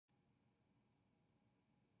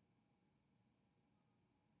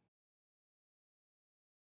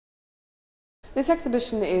This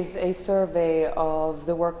exhibition is a survey of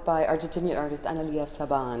the work by Argentinian artist Analia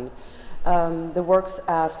Saban. The work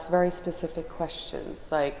asks very specific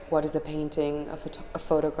questions like what is a painting, a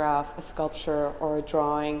photograph, a sculpture, or a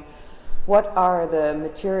drawing? What are the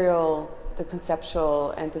material, the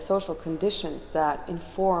conceptual, and the social conditions that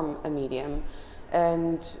inform a medium?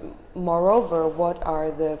 And moreover, what are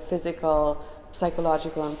the physical,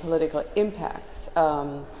 psychological, and political impacts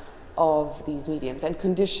of these mediums and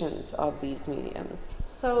conditions of these mediums?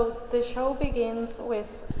 So the show begins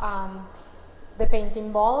with the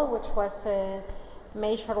painting ball, which was a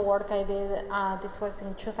major work I did. This was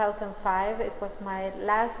in 2005. It was my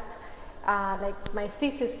last, my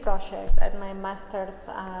thesis project at my master's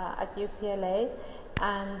at UCLA.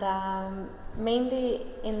 And mainly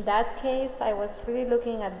in that case, I was really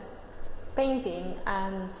looking at painting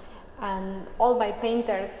and all my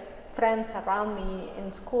painters friends around me in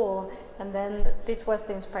school, and then this was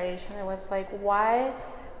the inspiration. I was like, why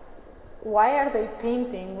are they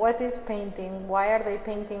painting? What is painting? Why are they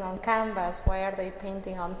painting on canvas? Why are they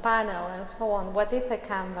painting on panel and so on? What is a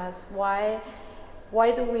canvas? Why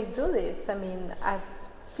do we do this? I mean,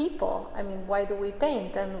 as people, I mean, why do we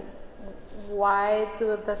paint? And why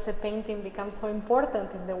does a painting become so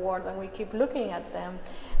important in the world and we keep looking at them?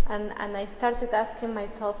 And I started asking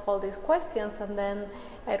myself all these questions, and then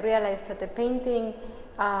I realized that the painting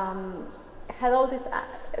had all these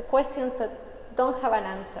questions that don't have an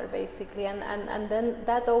answer, basically, and then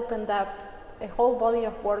that opened up a whole body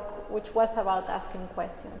of work which was about asking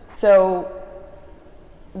questions. So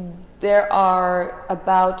there are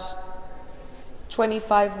about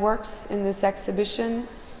 25 works in this exhibition,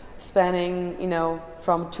 spanning,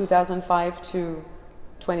 from 2005 to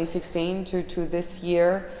 2016 to this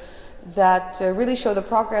year, that really show the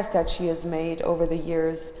progress that she has made over the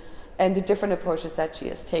years and the different approaches that she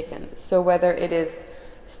has taken. So whether it is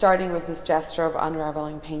starting with this gesture of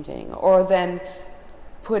unraveling painting, or then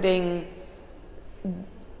putting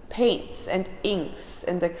paints and inks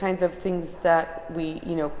and the kinds of things that we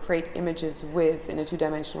create images with in a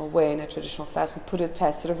two-dimensional way in a traditional fashion, put a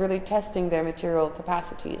test, sort of really testing their material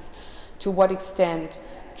capacities. To what extent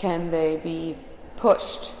can they be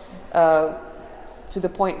pushed to the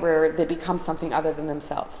point where they become something other than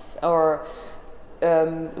themselves, or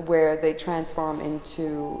where they transform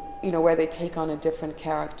into, where they take on a different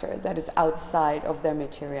character that is outside of their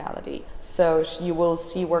materiality. So you will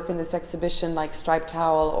see work in this exhibition like striped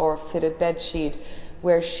towel or fitted bedsheet,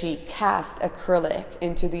 where she cast acrylic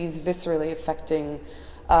into these viscerally affecting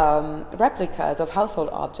replicas of household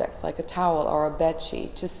objects like a towel or a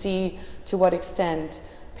bedsheet, to see to what extent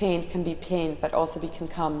paint can be paint but also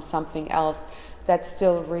become something else that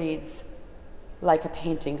still reads like a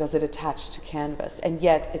painting because it attached to canvas, and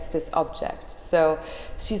yet it's this object. So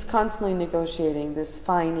she's constantly negotiating this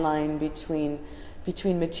fine line between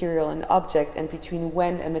material and object, and between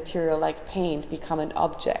when a material like paint become an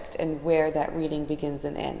object and where that reading begins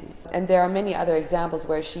and ends. And there are many other examples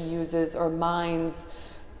where she uses or mines,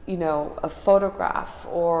 a photograph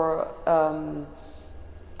or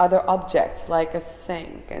other objects like a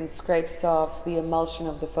sink, and scrapes off the emulsion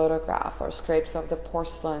of the photograph or scrapes off the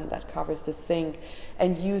porcelain that covers the sink,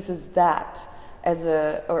 and uses that as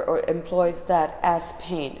or employs that as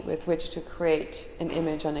paint with which to create an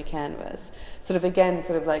image on a canvas. Sort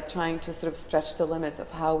of like trying to sort of stretch the limits of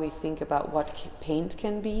how we think about what paint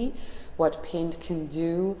can be, what paint can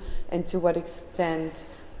do, and to what extent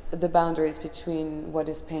the boundaries between what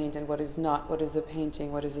is paint and what is not, what is a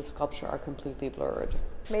painting, what is a sculpture, are completely blurred.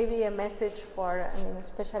 Maybe a message for,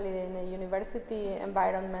 especially in a university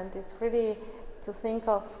environment, is really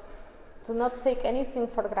to not take anything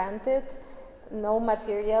for granted. No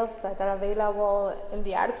materials that are available in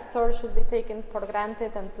the art store should be taken for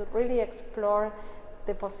granted, and to really explore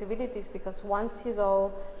the possibilities, because once you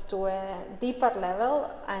go to a deeper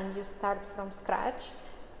level and you start from scratch,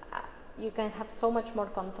 you can have so much more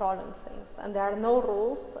control on things, and there are no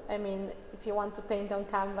rules. If you want to paint on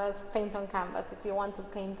canvas, paint on canvas. If you want to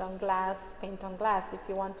paint on glass, paint on glass. If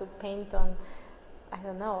you want to paint on, I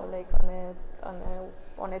don't know, like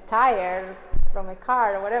on a tire from a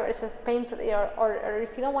car or whatever, it's just paint. Or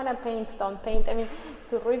if you don't want to paint, don't paint.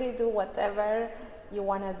 To really do whatever you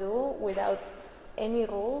want to do without any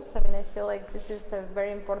rules. I feel like this is a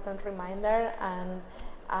very important reminder. And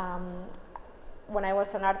when I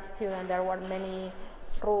was an art student, there were many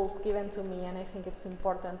rules given to me, and I think it's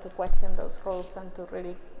important to question those rules and to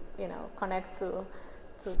really, connect to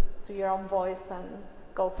your own voice and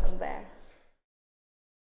go from there.